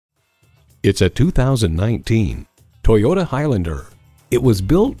It's a 2019 Toyota Highlander. It was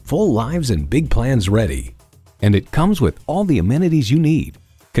built full lives and big plans ready. And it comes with all the amenities you need.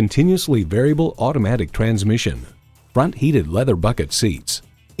 Continuously variable automatic transmission, front heated leather bucket seats,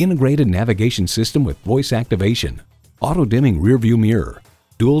 integrated navigation system with voice activation, auto-dimming rearview mirror,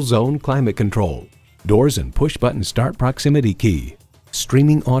 dual zone climate control, doors and push-button start proximity key,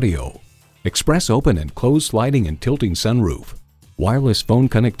 streaming audio, express open and closed sliding and tilting sunroof, wireless phone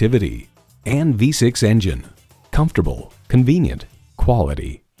connectivity, and V6 engine. Comfortable, convenient,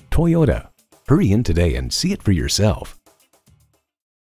 quality. Toyota. Hurry in today and see it for yourself.